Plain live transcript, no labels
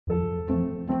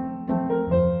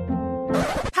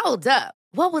Hold up.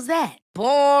 What was that?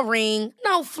 Boring.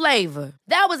 No flavor.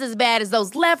 That was as bad as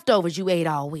those leftovers you ate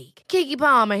all week. Keke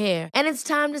Palmer here, and it's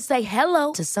time to say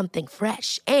hello to something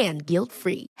fresh and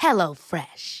guilt-free. Hello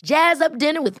Fresh. Jazz up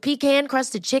dinner with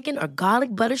pecan-crusted chicken or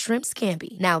garlic butter shrimp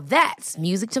scampi. Now that's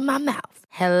music to my mouth.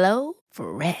 Hello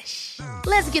Fresh.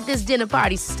 Let's get this dinner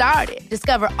party started.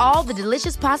 Discover all the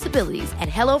delicious possibilities at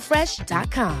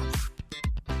hellofresh.com.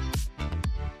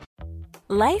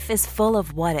 Life is full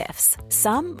of what-ifs.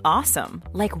 Some awesome,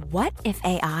 like what if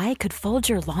AI could fold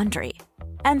your laundry?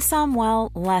 And some,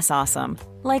 well, less awesome,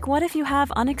 like what if you have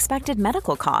unexpected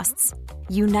medical costs?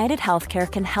 United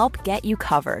Healthcare can help get you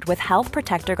covered with Health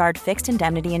Protector Guard fixed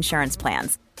indemnity insurance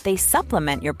plans. They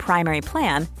supplement your primary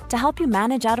plan to help you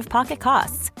manage out-of-pocket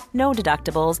costs. No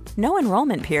deductibles, no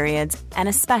enrollment periods, and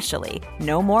especially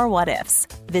no more what-ifs.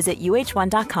 Visit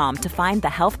uh1.com to find the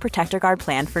Health Protector Guard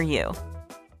plan for you.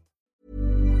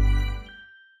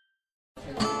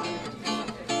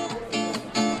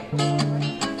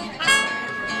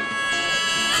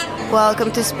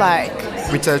 Welcome to Spark.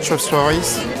 We tell true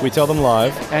stories. We tell them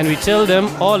live. And we tell them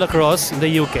all across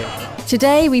the UK.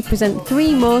 Today we present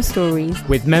 3 more stories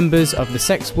with members of the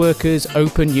Sex Workers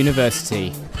Open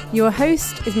University. Your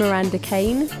host is Miranda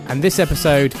Kane. And this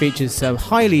episode features some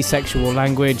highly sexual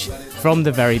language from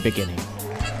the very beginning.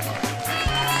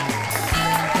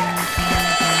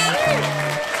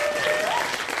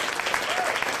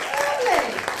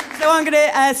 I'm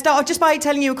going to start off just by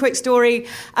telling you a quick story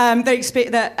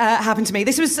that happened to me.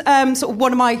 This was sort of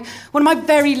one of my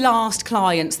very last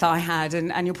clients that I had,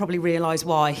 and you'll probably realise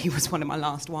why he was one of my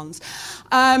last ones.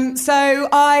 So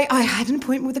I had an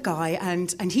appointment with a guy,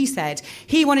 and he said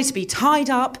he wanted to be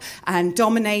tied up and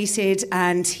dominated,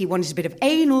 and he wanted a bit of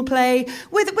anal play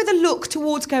with a look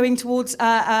towards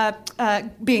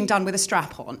being done with a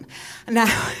strap on. Now,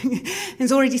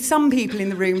 there's already some people in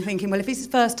the room thinking, well, if it's his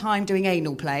first time doing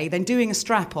anal play, then doing a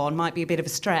strap-on might be a bit of a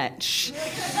stretch.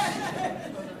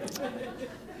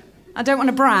 I don't want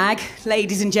to brag,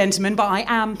 ladies and gentlemen, but I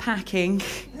am packing.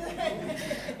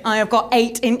 I have got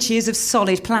 8 inches of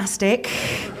solid plastic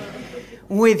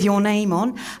with your name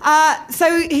on.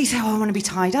 So he said, I want to be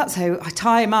tied up. So I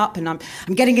tie him up, and I'm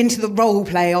getting into the role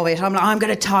play of it. I'm like, I'm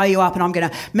going to tie you up, and I'm going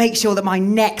to make sure that my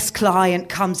next client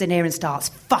comes in here and starts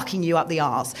fucking you up the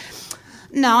arse.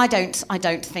 No, I don't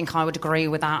think I would agree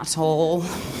with that at all.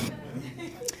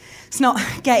 It's not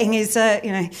getting his,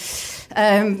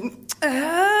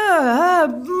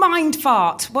 mind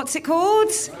fart. What's it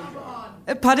called?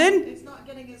 Pardon? It's not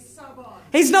getting his sub on.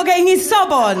 He's not getting his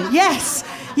sub on. Yes.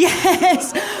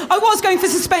 I was going for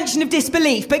suspension of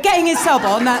disbelief, but getting his sub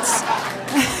on, that's...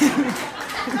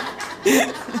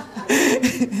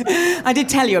 I did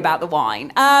tell you about the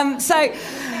wine. So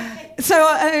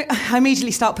I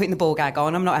immediately start putting the ball gag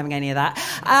on. I'm not having any of that.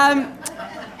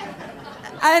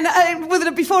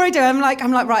 And before I do, I'm like,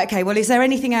 right, okay, well, is there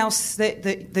anything else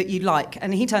that you like?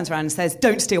 And he turns around and says,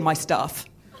 don't steal my stuff.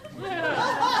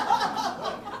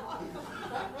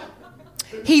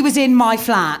 He was in my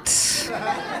flat.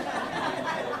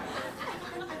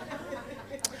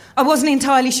 I wasn't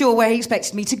entirely sure where he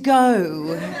expected me to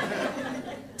go.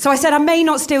 So I said, I may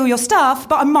not steal your stuff,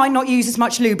 but I might not use as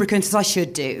much lubricant as I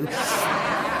should do.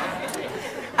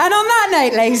 And on that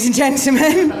note, ladies and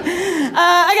gentlemen,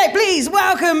 okay, please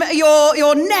welcome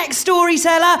your next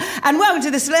storyteller, and welcome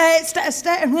to the...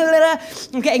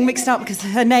 I'm getting mixed up because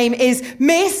her name is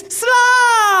Miss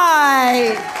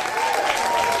Sly!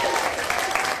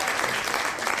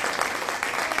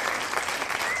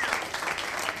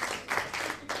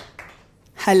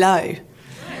 Hello.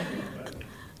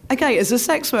 Okay, as a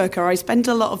sex worker, I spend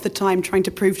a lot of the time trying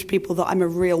to prove to people that I'm a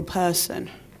real person.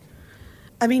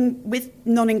 I mean, with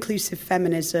non-inclusive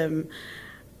feminism,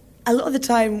 a lot of the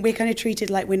time we're kind of treated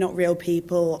like we're not real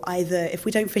people, either if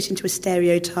we don't fit into a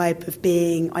stereotype of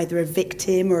being either a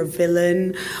victim or a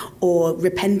villain or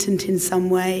repentant in some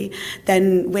way,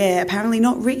 then we're apparently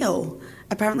not real.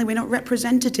 Apparently we're not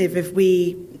representative if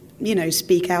we,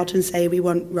 speak out and say we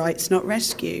want rights, not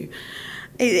rescue.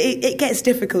 It gets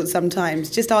difficult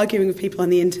sometimes, just arguing with people on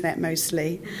the internet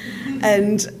mostly.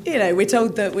 And, we're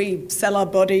told that we sell our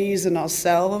bodies and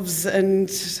ourselves, and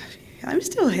I'm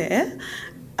still here.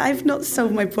 I've not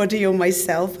sold my body or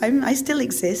myself. I still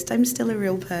exist. I'm still a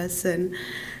real person.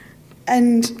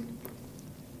 And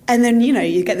then,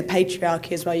 you get the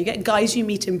patriarchy as well. You get guys you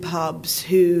meet in pubs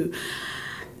who...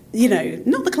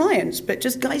 not the clients, but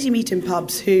just guys you meet in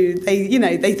pubs who,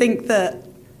 they think that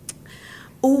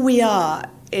all we are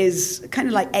is kind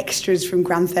of like extras from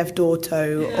Grand Theft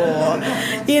Auto or,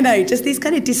 just these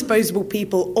kind of disposable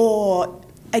people. Or,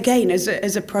 again, as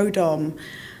a pro-dom,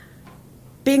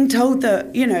 being told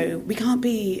that, you know, we can't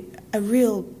be a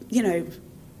real, you know,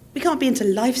 we can't be into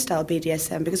lifestyle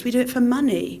BDSM because we do it for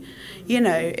money. You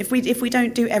know, if we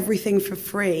don't do everything for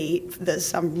free that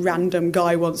some random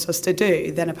guy wants us to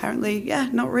do, then apparently, yeah,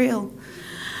 not real.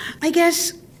 I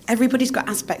guess everybody's got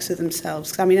aspects of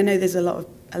themselves. I mean, I know there's a lot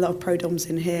of pro-doms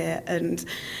in here, and,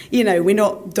 you know, we're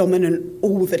not dominant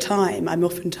all the time. I'm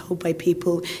often told by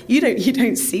people, you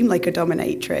don't seem like a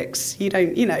dominatrix. You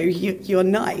don't, you know, you're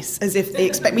nice, as if they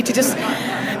expect me to just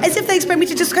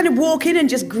kind of walk in and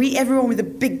just greet everyone with a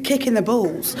big kick in the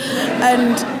balls,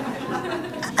 and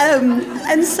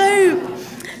so.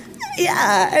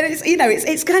 Yeah, and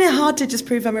it's kind of hard to just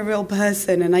prove I'm a real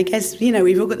person, and I guess, you know,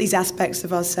 we've all got these aspects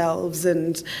of ourselves,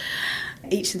 and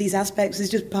each of these aspects is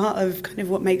just part of kind of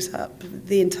what makes up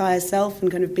the entire self and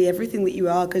kind of be everything that you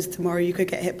are, because tomorrow you could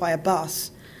get hit by a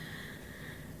bus.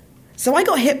 So I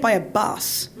got hit by a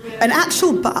bus, an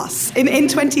actual bus, in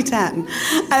 2010,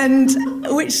 and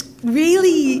which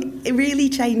really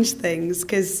changed things,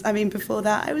 because, I mean, before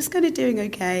that I was kind of doing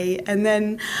okay, and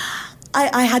then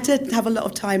I had to have a lot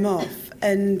of time off,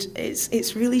 and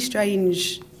it's really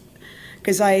strange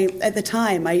because at the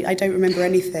time I don't remember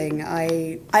anything.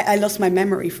 I lost my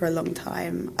memory for a long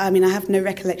time. I mean, I have no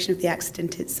recollection of the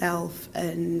accident itself,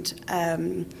 and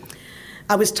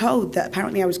I was told that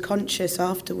apparently I was conscious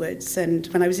afterwards, and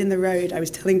when I was in the road I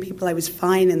was telling people I was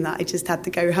fine and that I just had to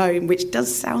go home, which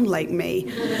does sound like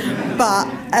me. But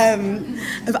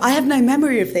I have no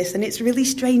memory of this, and it's really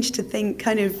strange to think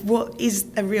kind of what is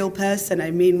a real person.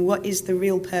 I mean, what is the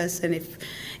real person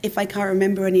if I can't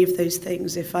remember any of those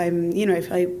things, apparently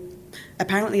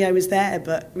I was there,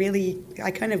 but really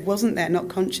I kind of wasn't there, not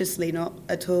consciously, not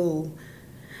at all.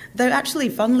 Though actually,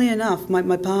 funnily enough,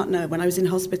 my partner, when I was in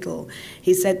hospital,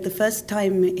 he said the first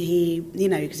time he, you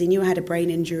know, because he knew I had a brain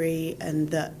injury and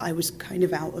that I was kind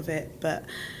of out of it, but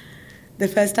the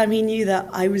first time he knew that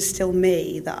I was still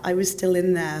me, that I was still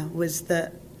in there, was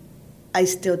that I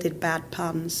still did bad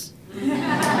puns.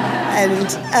 And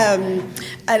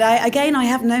I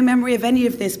have no memory of any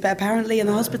of this, but apparently in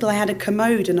the hospital I had a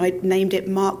commode and I named it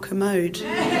Mark Commode.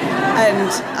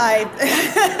 And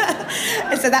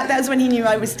so that's when he knew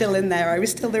I was still in there. I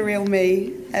was still the real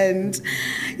me. And,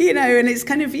 you know, and it's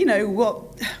kind of, you know,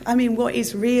 what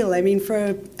is real? I mean,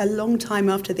 for a long time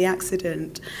after the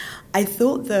accident, I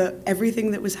thought that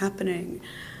everything that was happening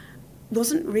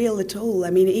wasn't real at all. I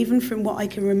mean, even from what I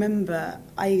can remember,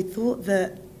 I thought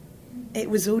that it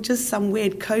was all just some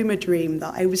weird coma dream,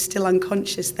 that I was still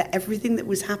unconscious, that everything that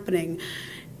was happening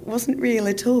wasn't real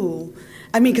at all.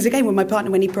 I mean, because again,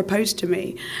 when he proposed to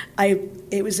me,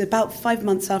 it was about 5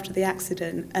 months after the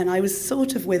accident, and I was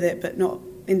sort of with it, but not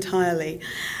entirely.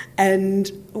 And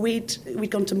we'd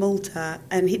gone to Malta,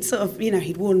 and he'd sort of, you know,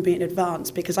 he'd warned me in advance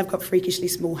because I've got freakishly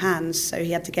small hands, so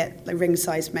he had to get the ring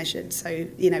size measured, so,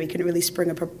 you know, he couldn't really spring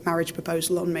a marriage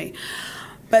proposal on me.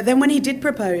 But then when he did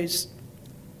propose,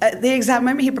 at the exact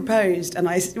moment he proposed, and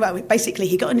basically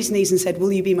he got on his knees and said,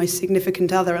 "Will you be my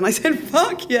significant other?" And I said,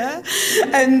 "Fuck yeah!"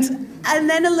 And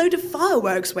then a load of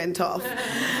fireworks went off,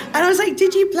 and I was like,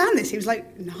 "Did you plan this?" He was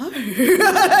like, "No,"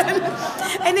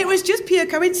 and it was just pure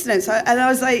coincidence. And I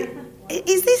was like,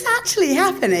 "Is this actually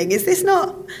happening? Is this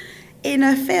not in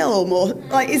a film, or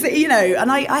like, is it, you know?"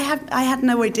 And I had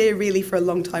no idea really for a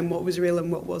long time what was real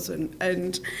and what wasn't,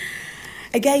 and.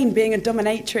 Again, being a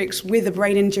dominatrix with a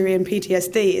brain injury and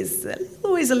PTSD is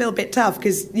always a little bit tough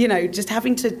because, you know, just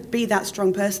having to be that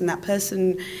strong person, that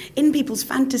person in people's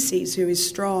fantasies who is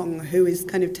strong, who is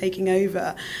kind of taking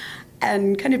over,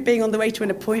 and kind of being on the way to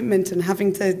an appointment and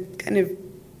having to kind of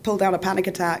pull down a panic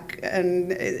attack.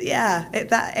 And, yeah,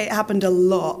 it happened a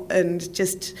lot, and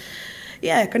just...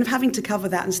 yeah, kind of having to cover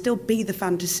that and still be the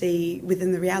fantasy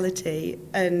within the reality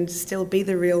and still be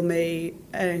the real me.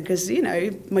 Because, you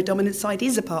know, my dominant side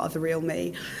is a part of the real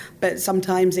me. But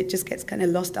sometimes it just gets kind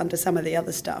of lost under some of the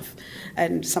other stuff.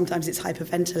 And sometimes it's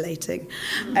hyperventilating.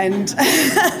 And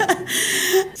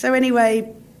so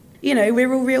anyway, you know,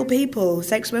 we're all real people.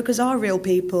 Sex workers are real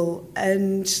people.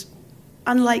 And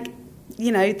unlike...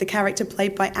 you know, the character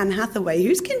played by Anne Hathaway,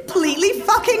 who's completely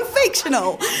fucking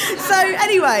fictional. So,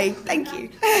 anyway, thank you.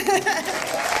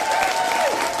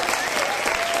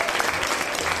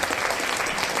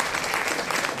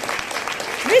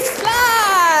 Miss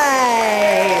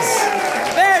Slice!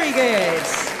 Very good.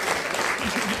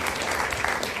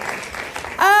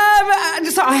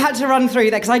 So I had to run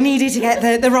through that because I needed to get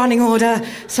the running order.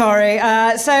 Sorry.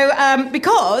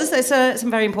 Because there's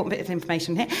some very important bit of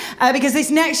information here. Because this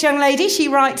next young lady, she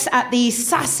writes at the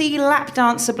Sassy Lap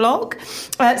Dancer blog.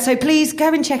 So please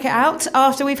go and check it out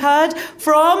after we've heard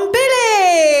from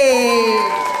Billy.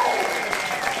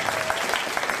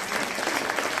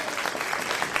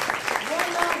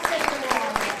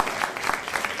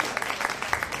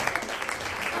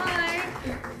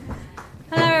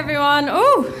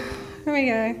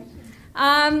 you go.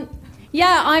 I'm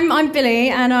Billy,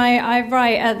 and I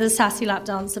write at the Sassy Lap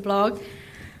Dancer blog.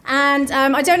 And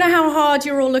I don't know how hard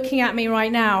you're all looking at me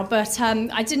right now, but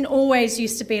I didn't always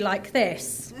used to be like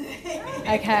this.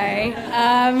 Okay.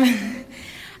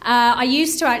 I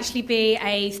used to actually be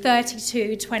a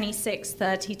 32, 26,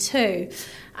 32.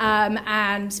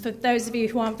 And for those of you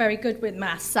who aren't very good with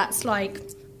maths, that's like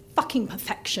fucking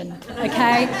perfection,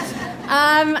 okay?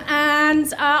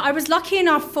 And I was lucky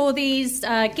enough for these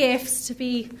gifts to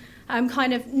be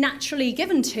kind of naturally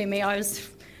given to me. I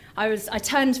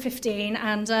turned 15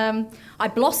 and I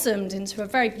blossomed into a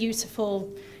very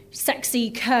beautiful,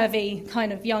 sexy, curvy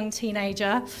kind of young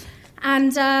teenager.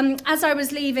 And as I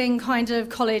was leaving kind of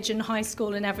college and high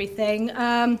school and everything,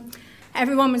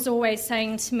 everyone was always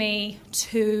saying to me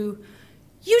to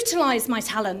utilise my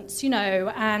talents,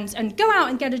 and go out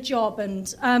and get a job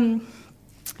and, kind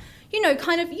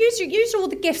of use all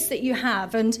the gifts that you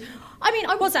have. And I mean,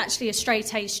 I was actually a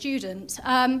straight-A student,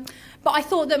 but I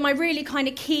thought that my really kind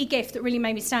of key gift that really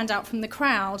made me stand out from the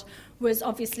crowd was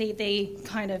obviously the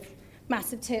kind of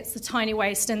massive tits, the tiny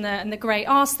waist, and the great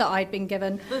arse that I'd been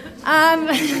given. And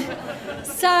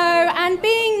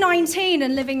being 19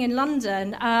 and living in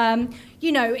London,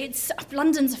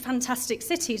 London's a fantastic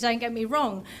city, don't get me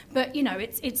wrong, but,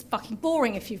 it's fucking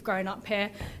boring if you've grown up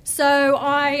here. So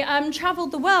I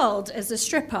travelled the world as a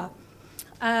stripper.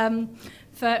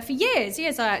 For years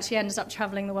I actually ended up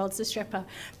travelling the world as a stripper.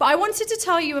 But I wanted to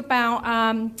tell you about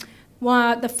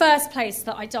the first place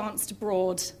that I danced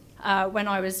abroad when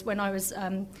I was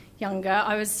younger.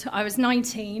 I was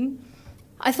 19.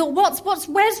 I thought,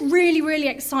 where's really, really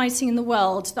exciting in the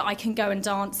world that I can go and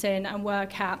dance in and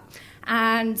work at?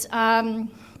 And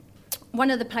one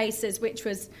of the places which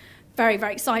was very,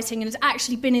 very exciting and has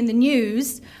actually been in the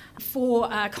news for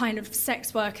kind of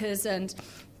sex workers and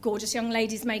gorgeous young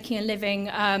ladies making a living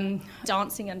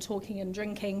dancing and talking and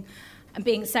drinking and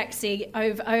being sexy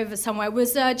over somewhere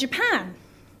was Japan.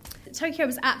 Tokyo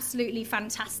was absolutely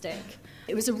fantastic.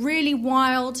 It was a really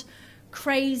wild,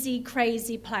 crazy,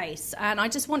 crazy place. And I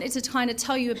just wanted to kind of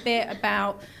tell you a bit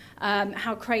about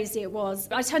how crazy it was.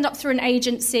 I turned up through an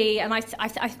agency, and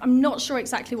I'm not sure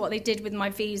exactly what they did with my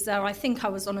visa. I think I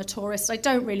was on a tourist. I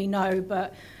don't really know,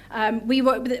 but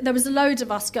there was a load of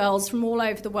us girls from all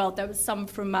over the world. There was some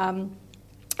from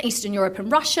Eastern Europe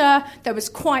and Russia. There was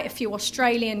quite a few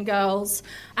Australian girls,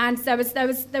 and there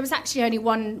was actually only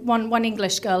one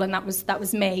English girl, and that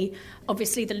was me.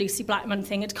 Obviously, the Lucy Blackman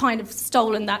thing had kind of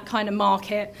stolen that kind of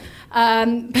market,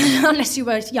 unless you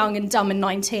were young and dumb and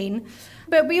 19.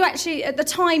 But we actually, at the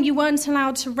time, you weren't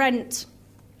allowed to rent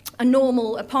a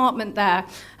normal apartment there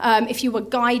if you were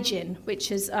gaijin,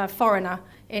 which is a foreigner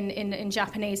in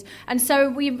Japanese. And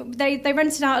so they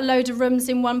rented out a load of rooms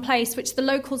in one place, which the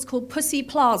locals called Pussy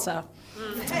Plaza.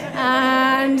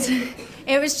 And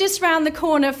it was just round the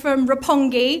corner from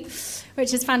Roppongi,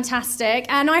 which is fantastic.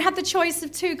 And I had the choice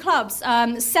of two clubs,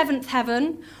 Seventh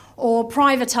Heaven or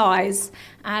Privatise.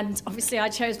 And obviously I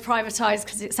chose Privatise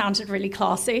because it sounded really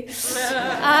classy.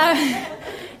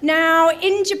 Now,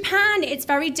 in Japan, it's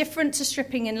very different to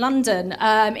stripping in London.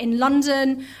 In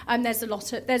London,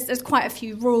 there's quite a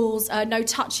few rules. No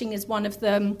touching is one of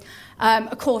them.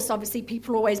 Of course, obviously,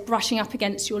 people are always brushing up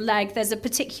against your leg. There's a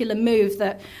particular move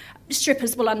that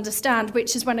strippers will understand,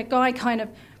 which is when a guy kind of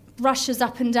brushes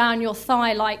up and down your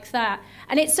thigh like that,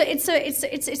 and it's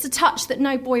a touch that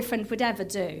no boyfriend would ever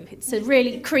do. It's a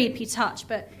really creepy touch,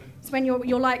 but it's when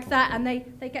you're like that, and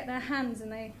they get their hands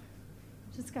and they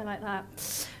just go like that.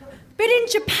 But in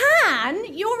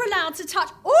Japan, you're allowed to touch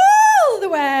all the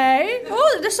way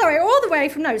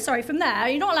from there.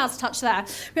 You're not allowed to touch there.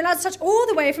 You're allowed to touch all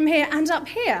the way from here and up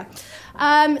here. So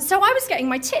I was getting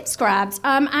my tits grabbed,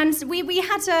 and we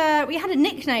had a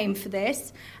nickname for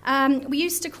this. We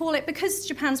used to call it, because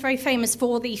Japan's very famous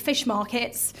for the fish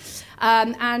markets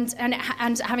and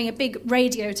having a big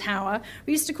radio tower.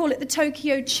 We used to call it the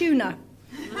Tokyo Tuna,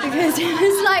 because it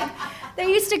was like they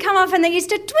used to come up and they used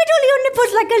to twiddle your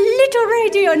nipples like a little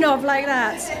radio knob like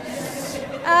that.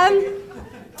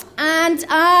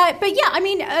 But yeah, I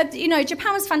mean,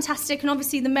 Japan was fantastic, and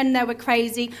obviously the men there were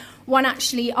crazy. One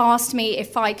actually asked me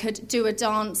if I could do a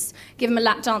dance, give him a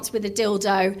lap dance with a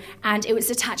dildo, and it was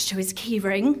attached to his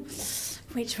keyring,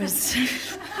 which was...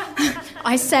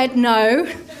 I said no,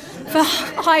 for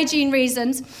hygiene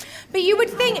reasons. But you would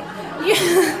think...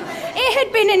 It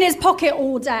had been in his pocket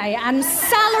all day, and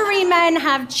salary men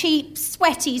have cheap,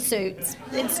 sweaty suits.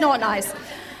 It's not nice.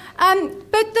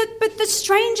 But the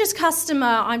strangest customer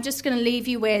I'm just going to leave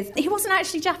you with, he wasn't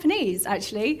actually Japanese,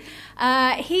 actually.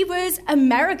 He was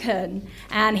American,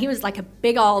 and he was like a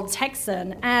big old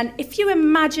Texan. And if you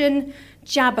imagine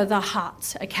Jabba the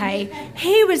Hutt, okay?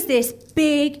 He was this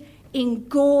big,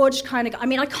 engorged kind of guy. I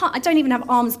mean, I don't even have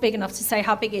arms big enough to say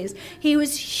how big he is. He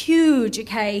was huge,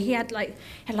 okay? He had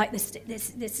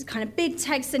this kind of big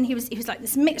Texan. He was like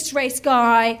this mixed race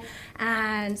guy,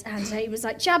 and he was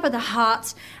like Jabba the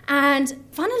Hutt. And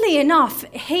funnily enough,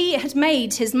 he had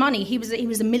made his money. He was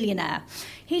a millionaire.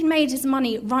 He'd made his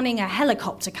money running a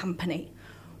helicopter company,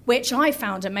 which I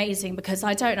found amazing because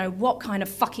I don't know what kind of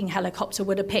fucking helicopter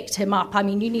would have picked him up. I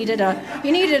mean, you needed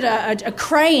a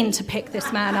crane to pick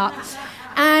this man up.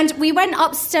 And we went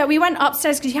upstairs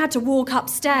because you had to walk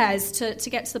upstairs to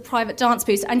get to the private dance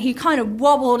booth, and he kind of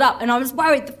wobbled up, and I was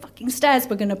worried the fucking stairs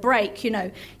were going to break, you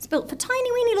know. It's built for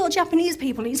tiny, weeny little Japanese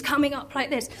people, and he's coming up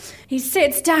like this. He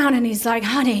sits down and he's like,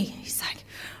 honey, he's like,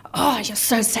 oh, you're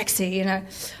so sexy, you know,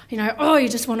 oh, I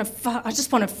just want to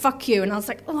fuck you. And I was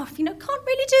like, oh, can't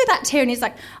really do that to you. And he's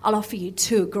like, I'll offer you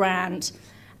 $2,000.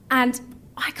 And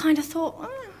I kind of thought,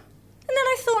 oh. And then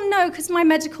I thought, no, because my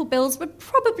medical bills would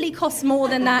probably cost more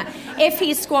than that if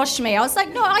he squashed me. I was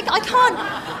like, no, I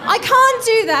can't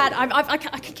do that. I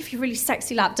can give you a really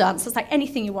sexy lap dance. I was like,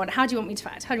 anything you want. How do you want me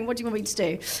to act? What do you want me to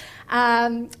do?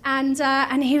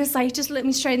 And he was like, just looked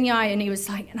me straight in the eye, and he was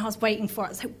like, and I was waiting for it. I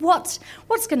was like, what's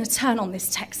going to turn on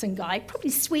this Texan guy? Probably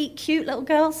sweet, cute little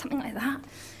girl, something like that.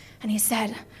 And he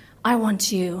said, I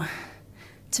want you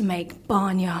to make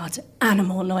barnyard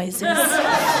animal noises.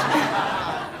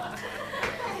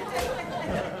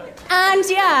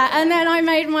 And then I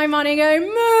made my money go moo,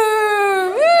 woo,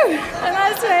 and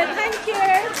that's it. Thank you.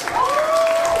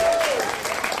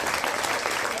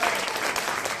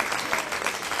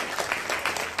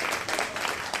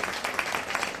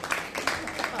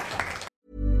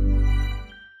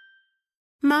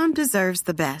 Mom deserves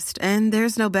the best, and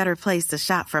there's no better place to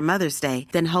shop for Mother's Day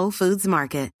than Whole Foods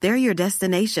Market. They're your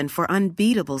destination for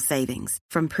unbeatable savings,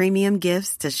 from premium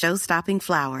gifts to show-stopping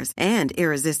flowers and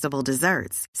irresistible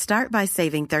desserts. Start by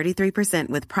saving 33%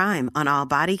 with Prime on all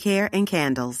body care and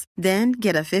candles. Then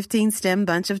get a 15-stem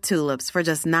bunch of tulips for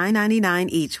just $9.99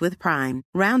 each with Prime.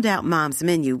 Round out Mom's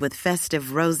menu with festive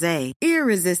rosé,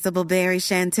 irresistible berry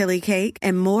chantilly cake,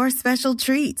 and more special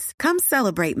treats. Come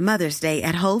celebrate Mother's Day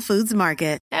at Whole Foods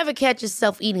Market. Ever catch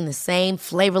yourself eating the same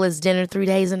flavorless dinner 3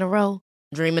 days in a row?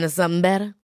 Dreaming of something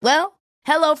better? Well,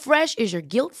 HelloFresh is your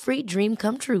guilt-free dream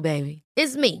come true, baby.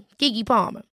 It's me, Keke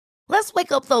Palmer. Let's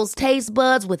wake up those taste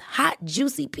buds with hot,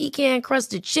 juicy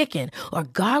pecan-crusted chicken or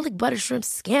garlic butter shrimp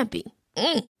scampi.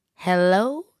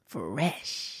 Hello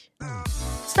Fresh.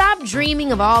 Stop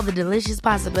dreaming of all the delicious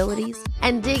possibilities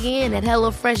and dig in at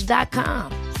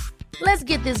HelloFresh.com. Let's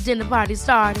get this dinner party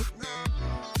started.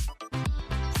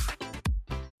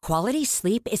 Quality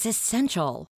sleep is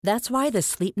essential. That's why the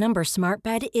Sleep Number Smart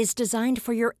Bed is designed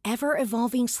for your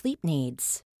ever-evolving sleep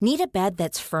needs. Need a bed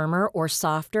that's firmer or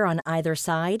softer on either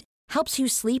side? Helps you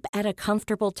sleep at a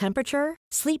comfortable temperature?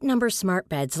 Sleep Number Smart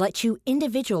Beds let you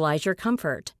individualize your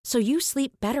comfort, so you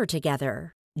sleep better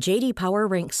together. J.D. Power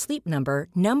ranks Sleep Number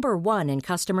number 1 in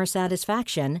customer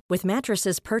satisfaction with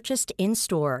mattresses purchased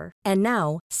in-store. And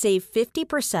now, save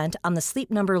 50% on the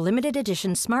Sleep Number Limited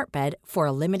Edition Smart Bed for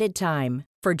a limited time.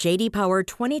 For J.D. Power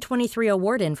 2023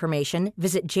 award information,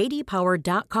 visit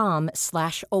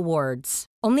jdpower.com/awards.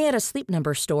 Only at a Sleep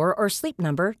Number store or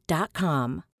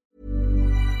sleepnumber.com.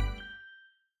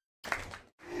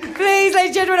 Please, ladies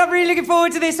and gentlemen, I'm really looking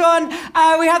forward to this one.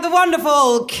 We have the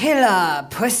wonderful Killer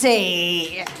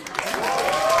Pussy.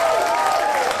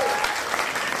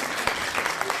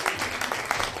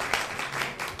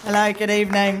 Hello, good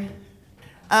evening.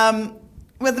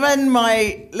 Within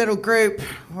my little group,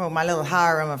 well, my little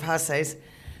harem of hussies,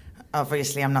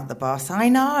 obviously I'm not the boss. I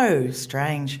know,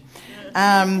 strange.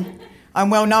 I'm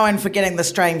well known for getting the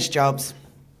strange jobs.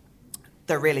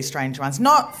 The really strange ones.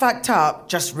 Not fucked up,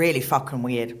 just really fucking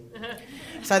weird.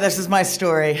 So this is my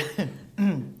story.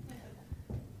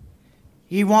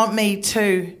 You want me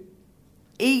to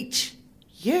eat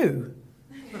you?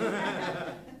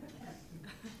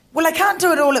 Well, I can't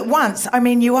do it all at once. I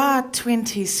mean, you are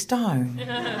 20 stone.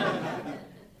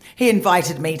 He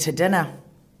invited me to dinner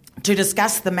to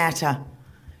discuss the matter,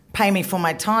 pay me for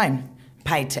my time,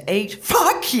 paid to eat.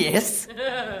 Fuck yes!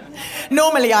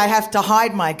 Normally I have to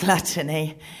hide my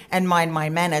gluttony and mind my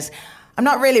manners. I'm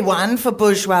not really one for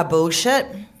bourgeois bullshit,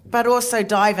 but also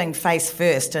diving face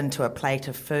first into a plate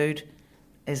of food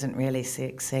isn't really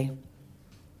sexy.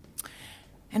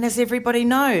 And as everybody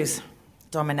knows,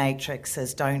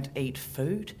 dominatrixes don't eat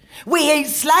food. We eat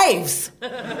slaves!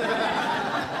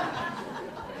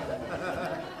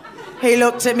 He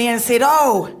looked at me and said,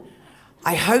 "Oh,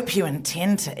 I hope you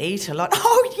intend to eat a lot."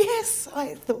 Oh, yes,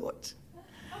 I thought.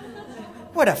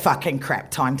 What a fucking crap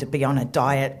time to be on a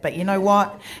diet. But you know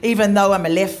what? Even though I'm a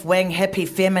left-wing hippie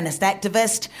feminist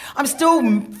activist, I'm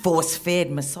still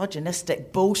force-fed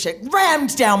misogynistic bullshit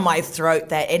rammed down my throat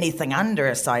that anything under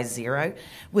a size 0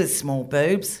 with small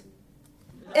boobs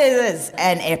is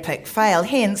an epic fail.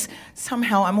 Hence,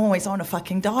 somehow I'm always on a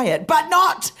fucking diet. But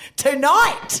not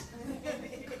tonight!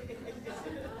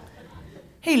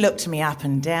 He looked me up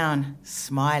and down,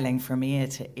 smiling from ear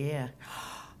to ear.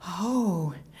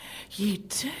 Oh, you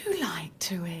do like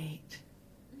to eat.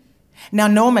 Now,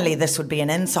 normally this would be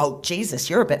an insult. Jesus,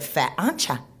 you're a bit fat, aren't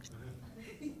you?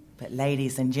 But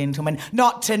ladies and gentlemen,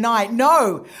 not tonight,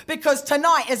 no, because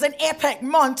tonight is an epic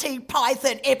Monty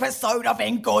Python episode of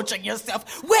engorging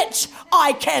yourself, which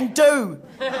I can do.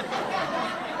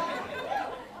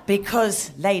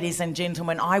 Because, ladies and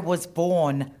gentlemen, I was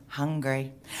born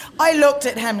hungry. I looked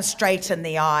at him straight in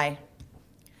the eye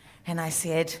and I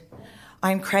said,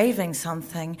 I'm craving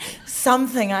something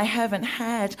I haven't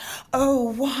had.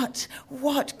 Oh,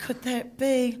 what could that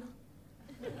be?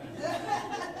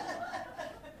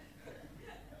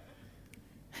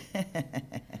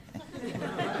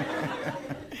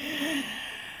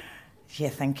 You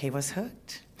think he was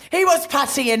hooked? He was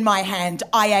putty in my hand.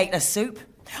 I ate a soup.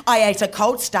 I ate a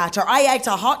cold starter. I ate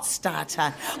a hot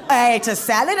starter. I ate a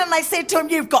salad and I said to him,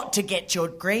 you've got to get your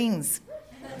greens.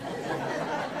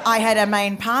 I had a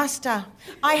main pasta.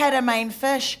 I had a main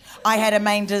fish. I had a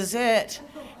main dessert.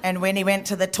 And when he went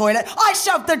to the toilet, I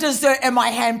shoved the dessert in my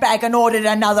handbag and ordered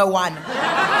another one.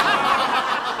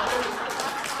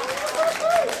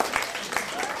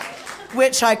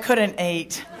 Which I couldn't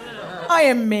eat. I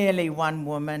am merely one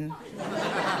woman.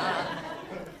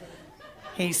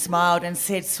 He smiled and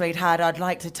said, sweetheart, I'd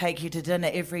like to take you to dinner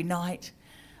every night.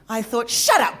 I thought,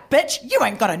 shut up, bitch, you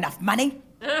ain't got enough money.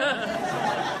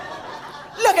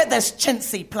 Look at this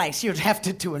chintzy place. You'd have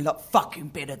to do a lot fucking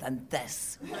better than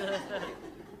this.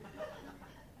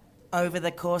 Over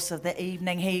the course of the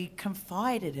evening, he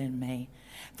confided in me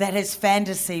that his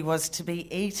fantasy was to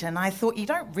be eaten. I thought, you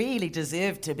don't really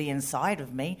deserve to be inside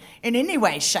of me in any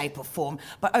way, shape or form.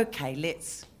 But okay,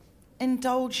 let's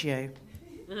indulge you.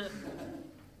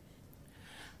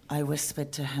 I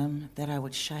whispered to him that I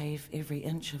would shave every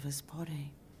inch of his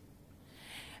body.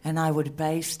 And I would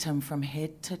baste him from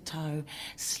head to toe,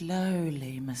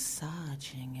 slowly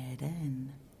massaging it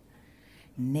in.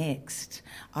 Next,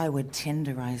 I would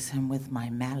tenderize him with my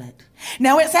mallet.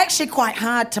 Now, it's actually quite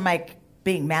hard to make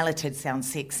being malleted sound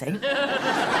sexy.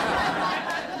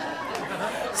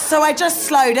 So I just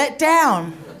slowed it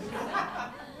down.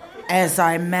 As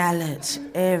I mallet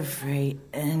every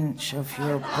inch of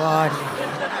your body,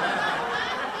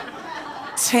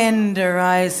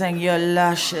 tenderizing your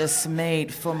luscious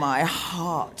meat for my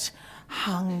hot,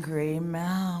 hungry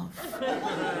mouth.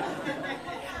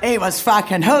 He was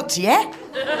fucking hooked, yeah?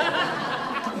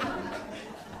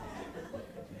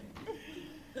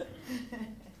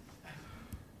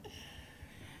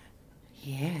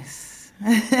 Yes.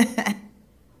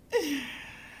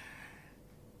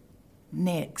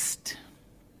 Next,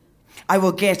 I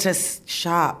will get a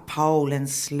sharp pole and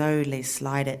slowly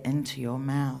slide it into your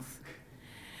mouth.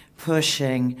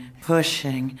 Pushing,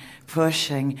 pushing,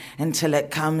 pushing until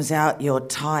it comes out your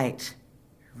tight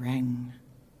ring.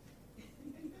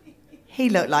 He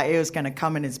looked like he was going to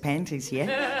come in his panties,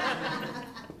 yeah?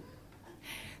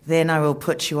 Then I will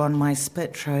put you on my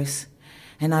spittrose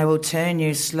and I will turn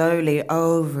you slowly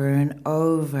over and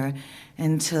over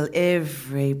until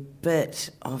every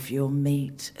bit of your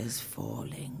meat is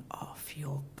falling off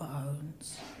your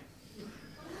bones.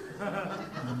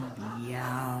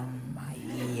 Yum,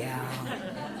 yum.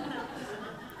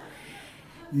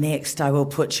 Next, I will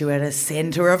put you at the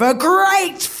centre of a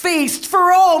great feast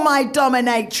for all my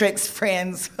dominatrix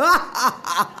friends.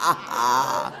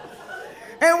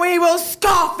 And we will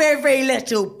scoff every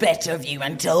little bit of you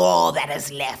until all that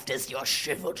is left is your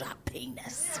shriveled up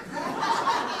penis.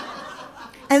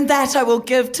 And that I will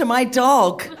give to my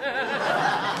dog.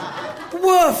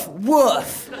 Woof,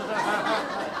 woof.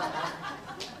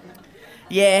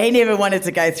 Yeah, he never wanted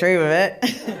to go through with it.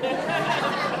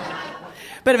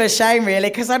 Bit of a shame, really,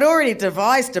 because I'd already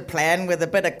devised a plan with a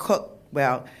bit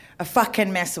of a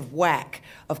fucking massive whack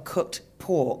of cooked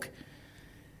pork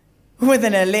with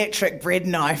an electric bread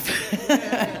knife.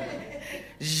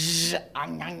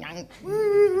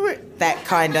 That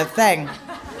kind of thing.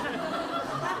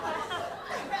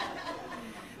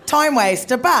 Time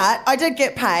waster, but I did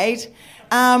get paid,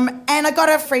 and I got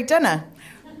a free dinner.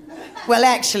 Well,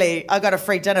 actually, I got a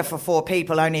free dinner for 4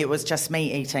 people, only it was just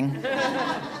me eating.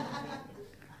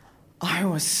 I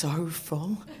was so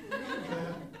full.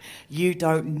 You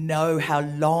don't know how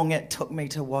long it took me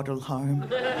to waddle home.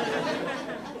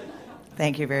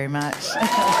 Thank you very much.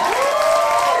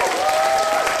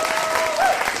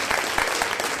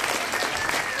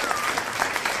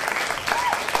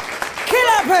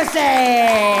 Killer Pussy!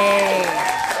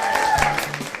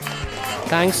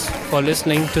 Thanks for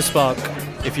listening to Spark.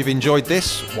 If you've enjoyed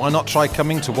this, why not try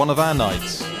coming to one of our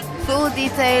nights? Full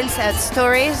details at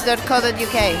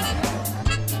stories.co.uk.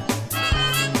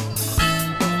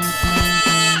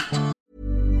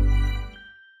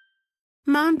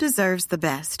 Mom deserves the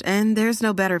best, and there's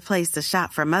no better place to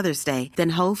shop for Mother's Day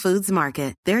than Whole Foods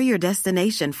Market. They're your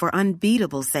destination for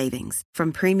unbeatable savings,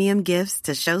 from premium gifts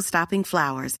to show-stopping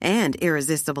flowers and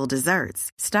irresistible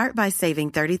desserts. Start by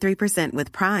saving 33%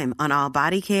 with Prime on all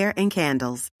body care and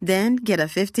candles. Then get a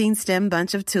 15-stem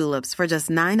bunch of tulips for just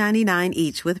 $9.99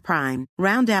 each with Prime.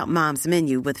 Round out Mom's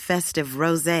menu with festive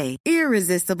rosé,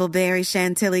 irresistible berry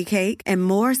chantilly cake, and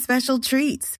more special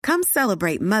treats. Come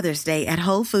celebrate Mother's Day at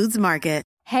Whole Foods Market.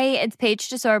 Hey, it's Paige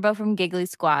DeSorbo from Giggly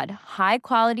Squad. High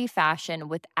quality fashion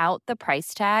without the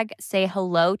price tag. Say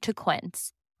hello to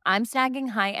Quince. I'm snagging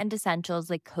high-end essentials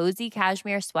like cozy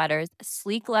cashmere sweaters,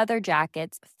 sleek leather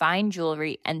jackets, fine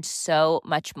jewelry, and so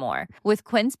much more. With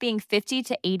Quince being 50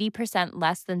 to 80%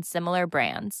 less than similar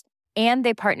brands. And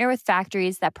they partner with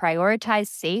factories that prioritize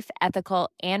safe, ethical,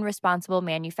 and responsible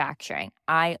manufacturing.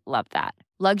 I love that.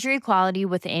 Luxury quality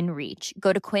within reach.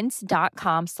 Go to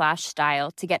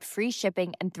quince.com/style to get free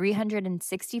shipping and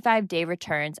 365-day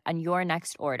returns on your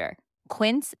next order.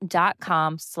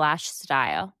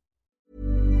 Quince.com/style.